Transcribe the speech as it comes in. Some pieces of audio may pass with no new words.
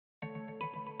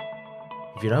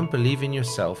If you don't believe in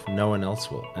yourself, no one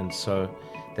else will. And so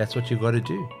that's what you've got to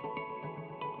do.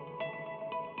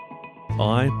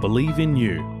 I Believe in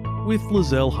You with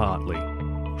Lizelle Hartley.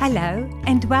 Hello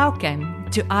and welcome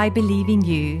to I Believe in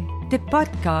You, the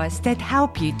podcast that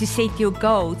helps you to set your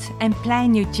goals and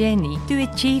plan your journey to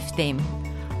achieve them.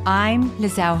 I'm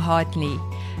Lizelle Hartley,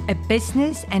 a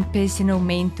business and personal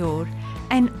mentor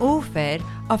and author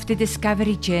of the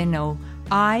Discovery Journal,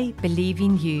 I Believe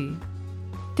in You.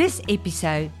 This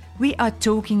episode, we are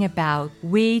talking about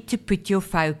where to put your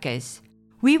focus.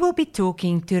 We will be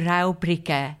talking to Rael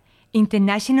Bricker,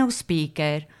 international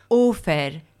speaker,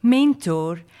 author,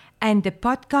 mentor, and the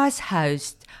podcast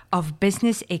host of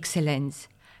Business Excellence.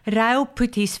 Rael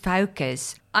put his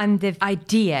focus on the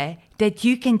idea that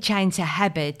you can change a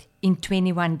habit in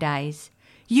 21 days.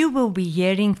 You will be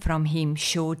hearing from him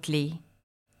shortly.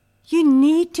 You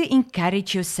need to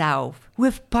encourage yourself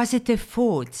with positive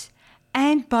thoughts,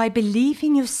 and by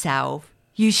believing yourself,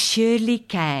 you surely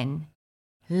can.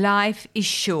 Life is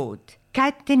short.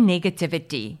 Cut the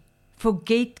negativity.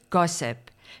 Forget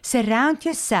gossip. Surround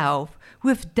yourself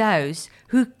with those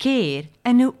who care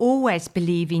and who always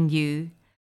believe in you.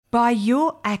 By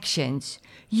your actions,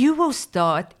 you will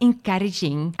start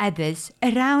encouraging others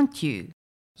around you.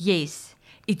 Yes,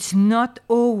 it's not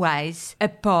always a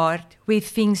part where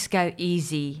things go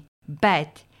easy,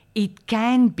 but it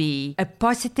can be a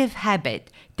positive habit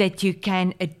that you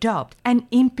can adopt and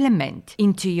implement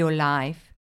into your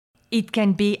life. It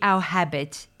can be our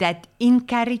habits that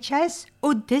encourage us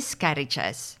or discourage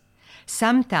us.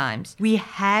 Sometimes we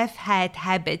have had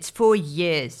habits for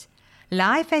years.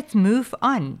 Life has moved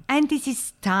on and it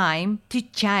is time to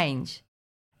change.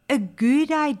 A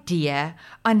good idea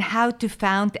on how to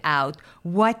find out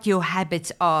what your habits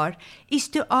are is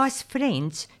to ask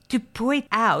friends to point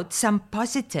out some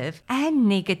positive and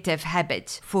negative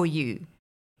habits for you.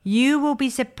 You will be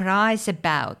surprised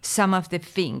about some of the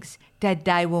things that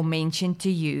they will mention to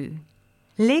you.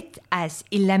 Let us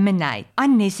eliminate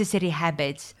unnecessary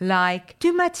habits like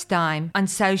too much time on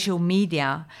social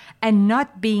media and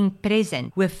not being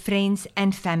present with friends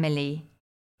and family.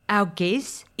 Our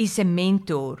guest is a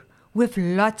mentor with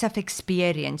lots of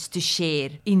experience to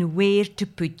share in where to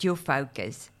put your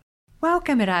focus.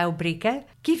 Welcome, Rael Bricker.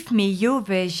 Give me your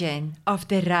version of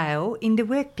the Rael in the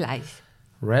workplace.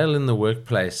 Rael in the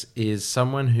workplace is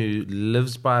someone who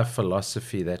lives by a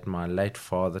philosophy that my late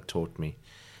father taught me.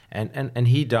 And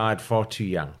he died far too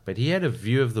young. But he had a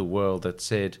view of the world that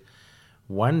said,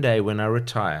 one day when I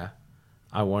retire,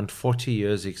 I want 40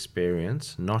 years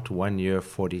experience, not 1 year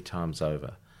 40 times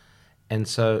over. And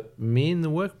so me in the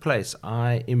workplace,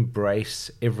 I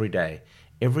embrace every day.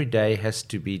 Every day has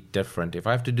to be different. If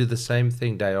I have to do the same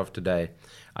thing day after day,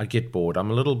 I get bored.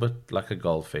 I'm a little bit like a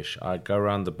goldfish. I go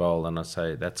around the bowl and I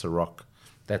say, that's a rock.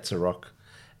 That's a rock.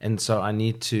 And so I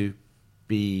need to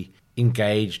be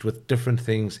engaged with different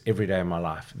things every day in my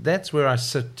life. That's where I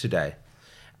sit today.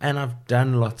 And I've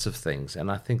done lots of things.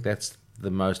 And I think that's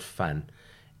the most fun,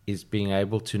 is being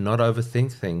able to not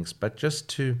overthink things, but just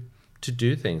to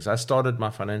do things. I started my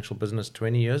financial business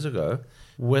 20 years ago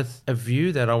with a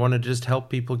view that I wanted to just help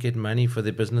people get money for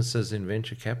their businesses in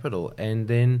venture capital. And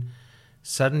then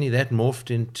suddenly that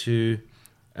morphed into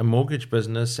a mortgage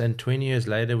business. And 20 years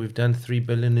later, we've done 3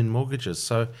 billion in mortgages.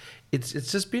 So it's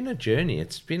just been a journey.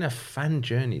 It's been a fun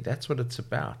journey. That's what it's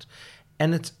about.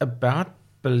 And it's about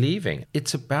believing.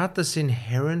 It's about this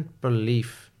inherent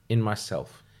belief in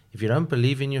myself. If you don't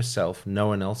believe in yourself, no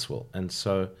one else will. And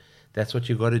so that's what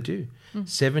you got to do.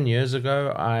 7 years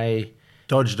ago, I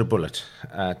dodged a bullet,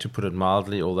 to put it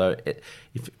mildly, although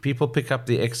if people pick up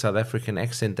the ex-South African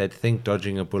accent, they'd think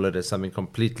dodging a bullet is something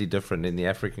completely different in the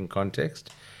African context.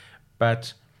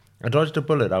 But I dodged a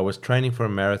bullet. I was training for a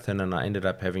marathon and I ended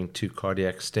up having 2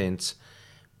 cardiac stents.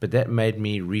 But that made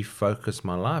me refocus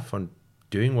my life on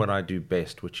doing what I do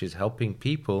best, which is helping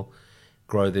people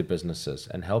grow their businesses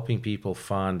and helping people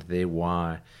find their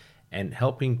why and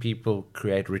helping people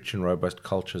create rich and robust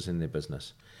cultures in their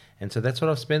business. And so that's what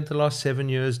I've spent the last 7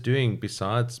 years doing,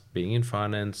 besides being in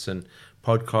finance and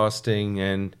podcasting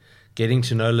and getting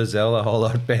to know Lizelle a whole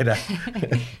lot better.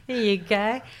 There you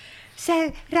go.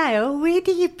 So, Rael, where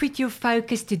do you put your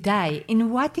focus today and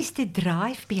what is the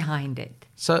drive behind it?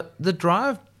 So the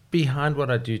drive behind what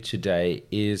I do today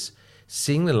is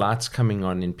seeing the lights coming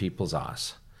on in people's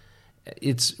eyes.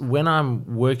 It's when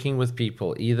I'm working with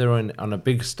people, either on a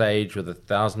big stage with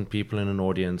 1,000 people in an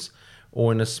audience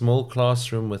or in a small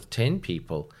classroom with 10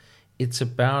 people, it's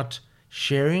about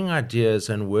sharing ideas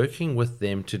and working with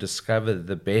them to discover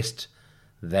the best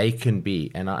they can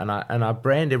be. And I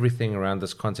brand everything around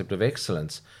this concept of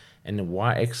excellence. And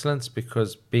why excellence?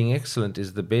 Because being excellent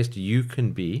is the best you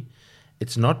can be.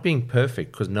 It's not being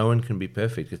perfect, because no one can be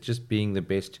perfect. It's just being the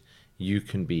best you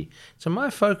can be. So my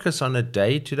focus on a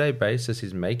day-to-day basis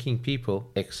is making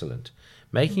people excellent,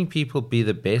 making people be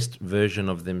the best version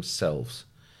of themselves.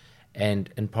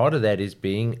 And part of that is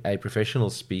being a professional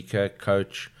speaker,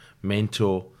 coach,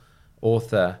 mentor,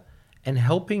 author, and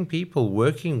helping people,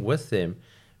 working with them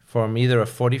from either a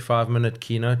 45-minute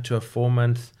keynote to a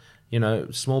 4-month,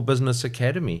 small business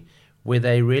academy, where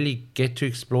they really get to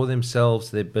explore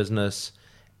themselves, their business,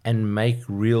 and make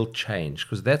real change.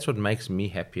 Because that's what makes me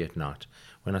happy at night,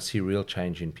 when I see real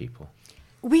change in people.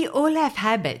 We all have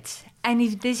habits, and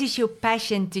if this is your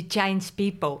passion to change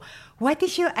people, what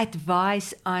is your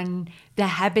advice on the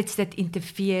habits that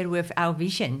interfere with our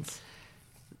visions?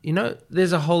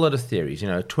 There's a whole lot of theories,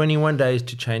 21 days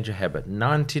to change a habit,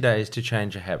 90 days to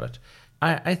change a habit.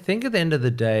 I think at the end of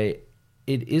the day,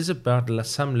 it is about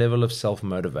some level of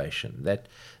self-motivation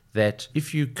that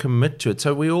if you commit to it.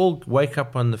 So we all wake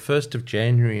up on the 1st of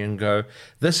January and go,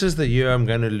 this is the year I'm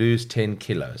going to lose 10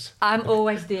 kilos. I'm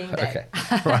always doing that. Okay,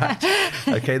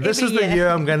 right. Okay, this is the year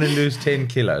I'm going to lose 10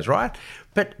 kilos, right?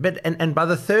 But by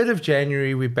the 3rd of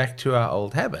January, we're back to our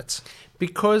old habits,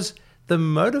 because the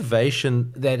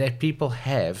motivation that people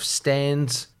have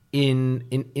stands in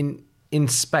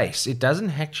space. It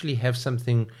doesn't actually have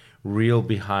something real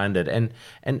behind it.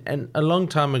 And a long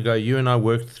time ago, you and I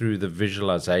worked through the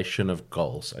visualization of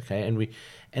goals, okay?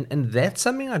 And that's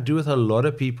something I do with a lot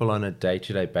of people on a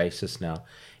day-to-day basis now,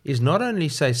 is not only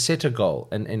say set a goal.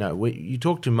 And you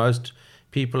talk to most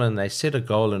people and they set a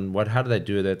goal, and how do they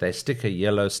do that? They stick a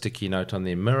yellow sticky note on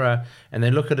their mirror and they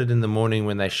look at it in the morning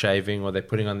when they're shaving or they're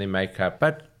putting on their makeup.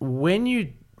 But when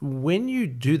you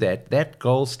do that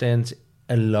goal stands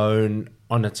alone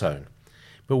on its own.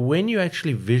 But when you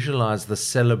actually visualize the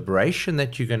celebration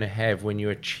that you're going to have when you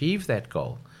achieve that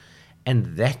goal,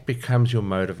 and that becomes your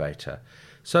motivator.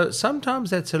 So sometimes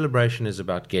that celebration is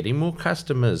about getting more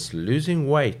customers, losing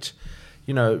weight,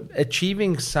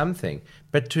 achieving something.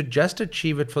 But to just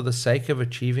achieve it for the sake of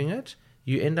achieving it,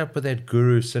 you end up with that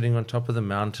guru sitting on top of the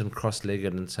mountain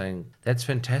cross-legged and saying, that's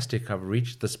fantastic, I've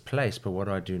reached this place, but what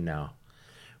do I do now?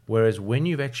 Whereas when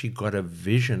you've actually got a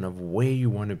vision of where you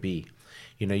want to be,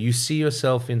 you see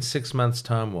yourself in 6 months'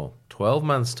 time or 12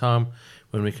 months' time,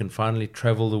 when we can finally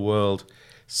travel the world,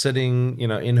 sitting,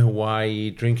 in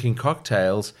Hawaii, drinking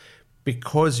cocktails,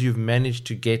 because you've managed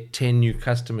to get 10 new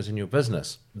customers in your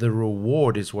business. The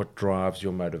reward is what drives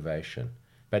your motivation.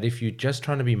 But if you're just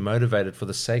trying to be motivated for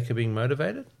the sake of being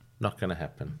motivated, not going to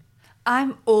happen.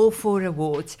 I'm all for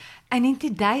rewards. And in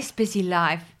today's busy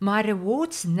life, my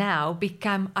rewards now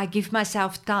become I give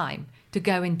myself time to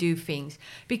go and do things.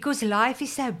 Because life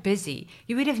is so busy,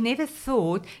 you would have never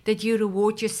thought that you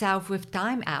reward yourself with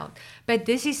time out. But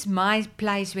this is my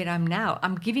place where I'm now.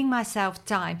 I'm giving myself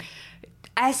time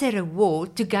as a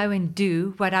reward to go and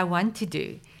do what I want to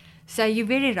do. So you're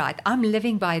very right. I'm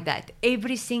living by that.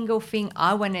 Every single thing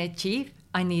I want to achieve,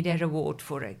 I need a reward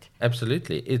for it.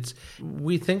 Absolutely.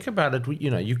 We think about it,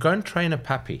 you go and train a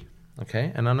puppy,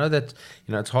 okay? And I know that,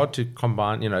 it's hard to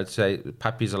combine, say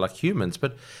puppies are like humans,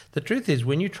 but the truth is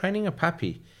when you're training a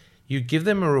puppy, you give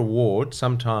them a reward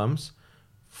sometimes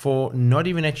for not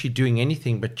even actually doing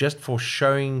anything, but just for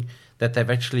showing that they've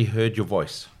actually heard your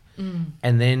voice.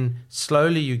 And then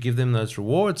slowly you give them those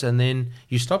rewards, and then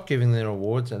you stop giving them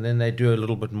rewards, and then they do a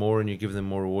little bit more and you give them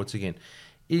more rewards again.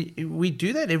 We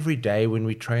do that every day when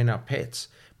we train our pets,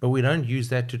 but we don't use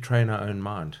that to train our own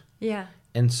mind. Yeah.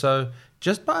 And so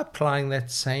just by applying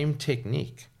that same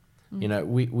technique,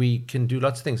 we can do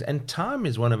lots of things. And time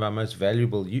is one of our most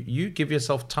valuable. You give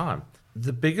yourself time.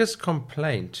 The biggest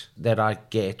complaint that I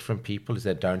get from people is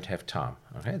they don't have time.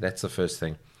 Okay, that's the first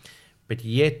thing. But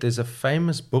yet there's a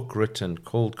famous book written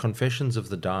called Confessions of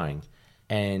the Dying.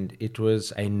 And it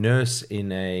was a nurse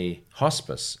in a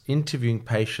hospice interviewing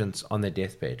patients on their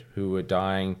deathbed who were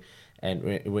dying and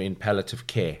were in palliative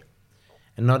care.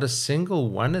 And not a single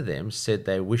one of them said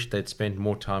they wished they'd spent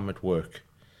more time at work.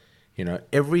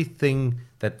 Everything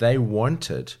that they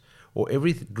wanted or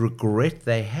every regret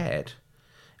they had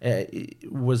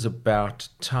was about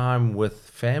time with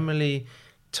family,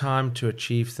 time to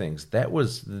achieve things.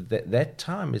 That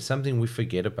time is something we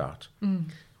forget about.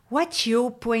 What's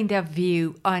your point of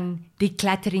view on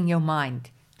decluttering your mind?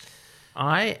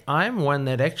 I'm one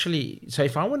that actually, so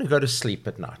if I want to go to sleep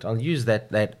at night, I'll use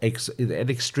that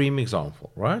extreme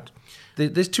example, right?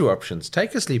 There's two options.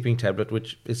 Take a sleeping tablet,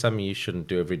 which is something you shouldn't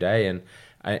do every day,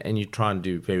 and you try and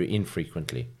do very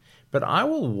infrequently. But I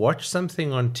will watch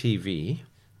something on TV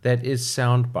that is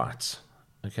sound bites.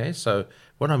 Okay, so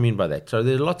what I mean by that, so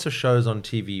there are lots of shows on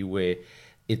TV where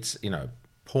it's,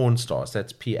 porn stars.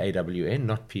 That's PAWN,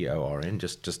 not PORN,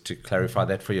 just to clarify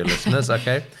that for your listeners,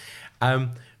 okay?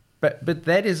 But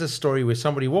that is a story where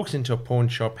somebody walks into a pawn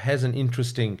shop, has an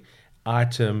interesting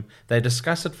item, they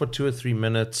discuss it for 2 or 3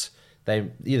 minutes,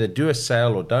 they either do a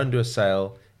sale or don't do a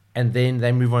sale, and then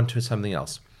they move on to something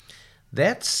else.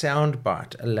 That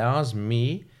soundbite allows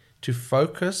me to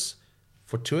focus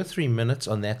for 2 or 3 minutes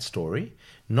on that story,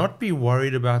 not be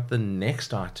worried about the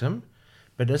next item,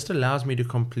 but just allows me to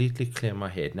completely clear my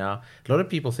head. Now, a lot of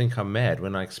people think I'm mad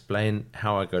when I explain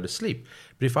how I go to sleep.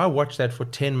 But if I watch that for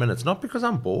 10 minutes, not because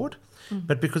I'm bored,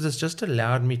 but because it's just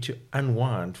allowed me to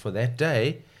unwind for that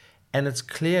day, and it's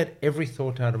cleared every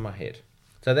thought out of my head.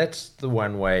 So that's the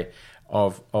one way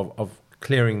of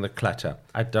clearing the clutter.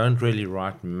 I don't really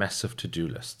write massive to-do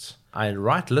lists. I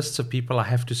write lists of people I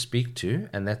have to speak to,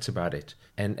 and that's about it.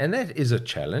 And that is a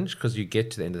challenge, because you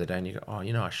get to the end of the day and you go,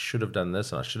 I should have done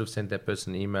this, and I should have sent that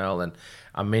person an email, and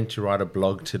I meant to write a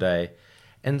blog today.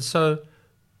 And so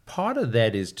part of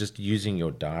that is just using your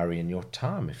diary and your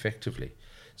time effectively.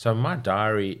 So my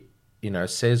diary,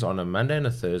 says on a Monday and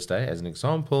a Thursday, as an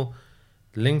example,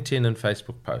 LinkedIn and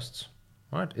Facebook posts,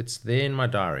 right? It's there in my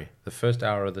diary, the first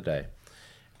hour of the day.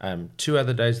 2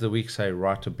 other days of the week say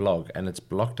write a blog, and it's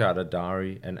blocked out a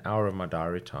diary, an hour of my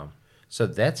diary time. So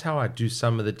that's how I do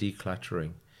some of the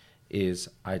decluttering, is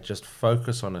I just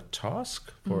focus on a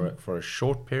task for a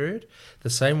short period. The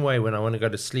same way when I want to go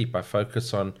to sleep, I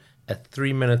focus on a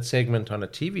 3-minute segment on a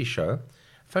TV show,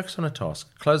 focus on a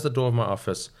task, close the door of my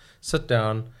office, sit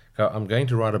down, go, I'm going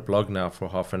to write a blog now for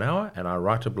half an hour, and I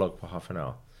write a blog for half an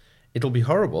hour. It'll be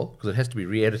horrible because it has to be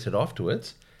re-edited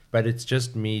afterwards, but it's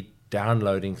just me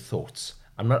downloading thoughts.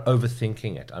 I'm not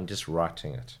overthinking it. I'm just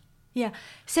writing it. Yeah.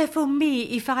 So for me,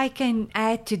 if I can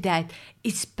add to that,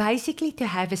 it's basically to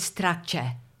have a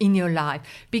structure in your life,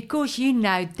 because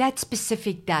that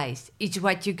specific days is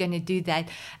what you're going to do that.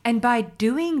 And by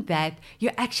doing that,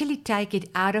 you actually take it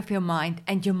out of your mind,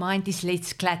 and your mind is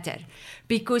less clutter,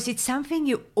 because it's something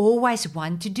you always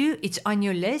want to do. It's on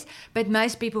your list, but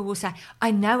most people will say, I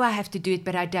know I have to do it,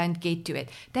 but I don't get to it.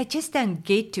 They just don't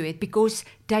get to it because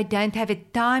they don't have a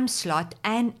time slot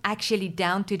and actually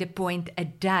down to the point a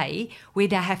day where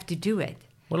they have to do it.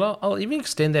 Well, I'll even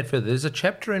extend that further. There's a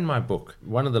chapter in my book,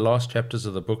 one of the last chapters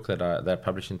of the book that I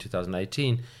published in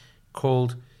 2018,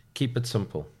 called Keep It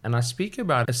Simple. And I speak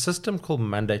about a system called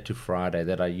Monday to Friday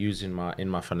that I use in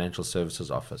my financial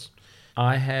services office.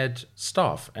 I had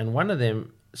staff, and one of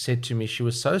them said to me she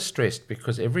was so stressed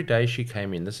because every day she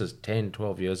came in, this is 10,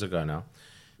 12 years ago now,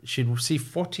 she'd see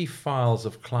 40 files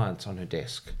of clients on her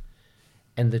desk.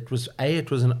 And it was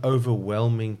an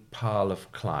overwhelming pile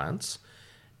of clients.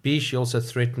 B, she also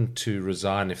threatened to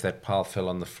resign if that pile fell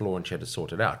on the floor and she had to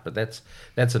sort it out. But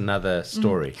that's another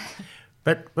story.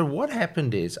 But what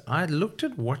happened is I looked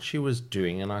at what she was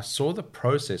doing, and I saw the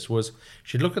process was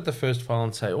she'd look at the first file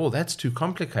and say, that's too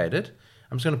complicated.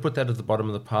 I'm just going to put that at the bottom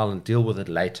of the pile and deal with it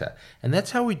later. And that's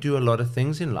how we do a lot of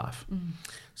things in life.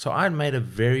 So I made a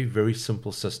very, very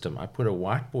simple system. I put a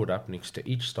whiteboard up next to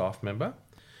each staff member,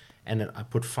 and then I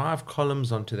put 5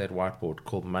 columns onto that whiteboard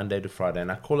called Monday to Friday,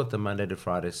 and I call it the Monday to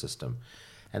Friday system.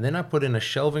 And then I put in a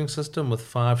shelving system with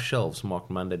 5 shelves marked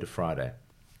Monday to Friday.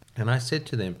 And I said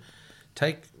to them,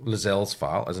 take Lizelle's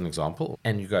file as an example,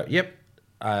 and you go, yep,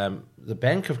 the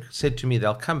bank have said to me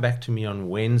they'll come back to me on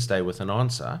Wednesday with an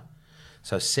answer.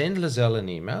 So send Lizelle an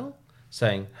email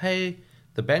saying, hey,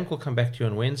 the bank will come back to you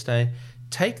on Wednesday.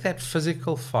 Take that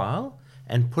physical file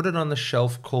and put it on the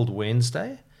shelf called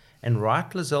Wednesday, and write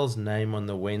Lizelle's name on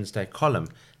the Wednesday column.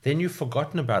 Then you've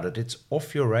forgotten about it. It's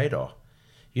off your radar.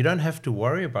 You don't have to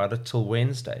worry about it till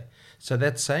Wednesday. So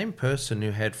that same person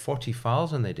who had 40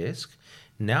 files on their desk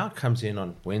now comes in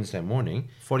on Wednesday morning.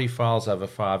 40 files over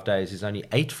 5 days is only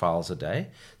 8 files a day.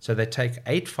 So they take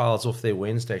 8 files off their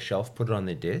Wednesday shelf, put it on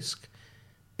their desk.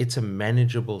 It's a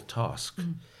manageable task.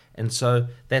 And so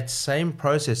that same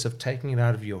process of taking it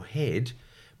out of your head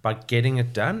by getting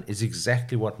it done is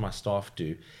exactly what my staff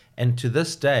do. And to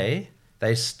this day,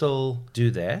 they still do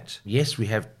that. Yes, we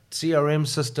have CRM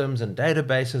systems and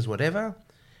databases, whatever,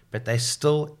 but they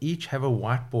still each have a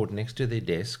whiteboard next to their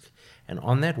desk. And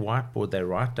on that whiteboard, they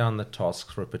write down the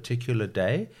tasks for a particular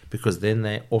day, because then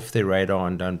they're off their radar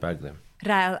and don't bug them.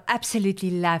 Rael,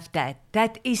 absolutely love that.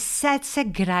 That is such a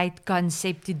great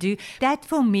concept to do. That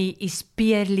for me is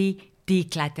purely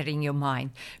decluttering your mind,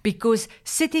 because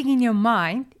sitting in your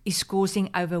mind is causing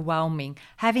overwhelming.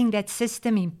 Having that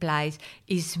system in place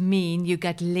is mean you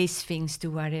got less things to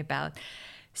worry about.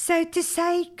 So to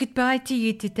say goodbye to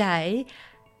you today,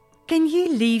 can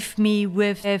you leave me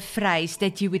with a phrase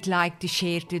that you would like to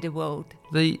share to the world?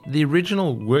 The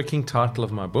original working title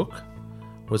of my book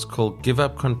was called Give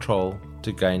Up Control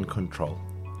to Gain Control.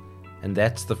 And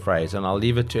that's the phrase, and I'll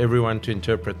leave it to everyone to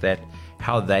interpret that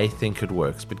how they think it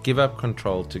works. But give up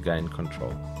control to gain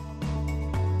control.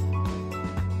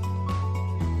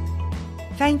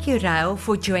 Thank you, Raul,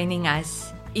 for joining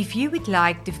us. If you would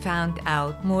like to find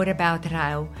out more about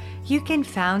Raul, you can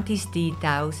find his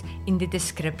details in the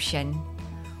description.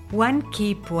 One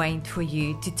key point for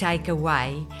you to take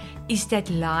away is that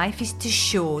life is too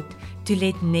short to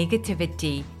let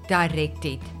negativity direct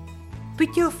it.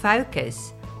 Put your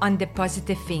focus on the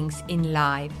positive things in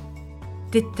life.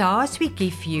 The task we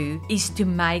give you is to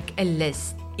make a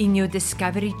list in your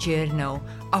discovery journal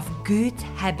of good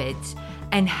habits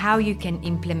and how you can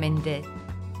implement it.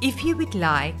 If you would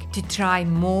like to try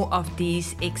more of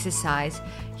these exercises,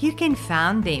 you can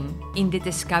find them in the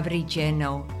discovery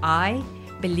journal, I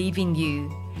Believe in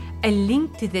You. A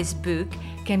link to this book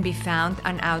can be found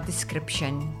on our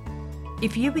description.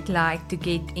 If you would like to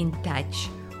get in touch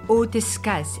or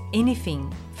discuss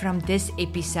anything from this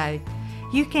episode,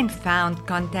 you can find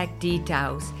contact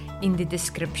details in the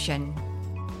description.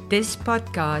 This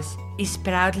podcast is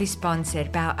proudly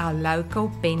sponsored by our local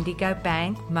Bendigo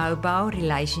Bank Mobile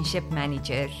Relationship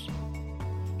Manager.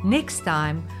 Next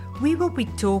time, we will be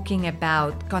talking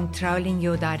about controlling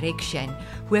your direction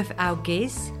with our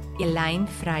guest, Elaine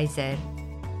Fraser.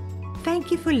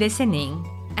 Thank you for listening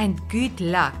and good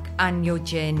luck on your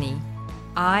journey.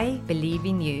 I believe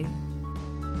in you.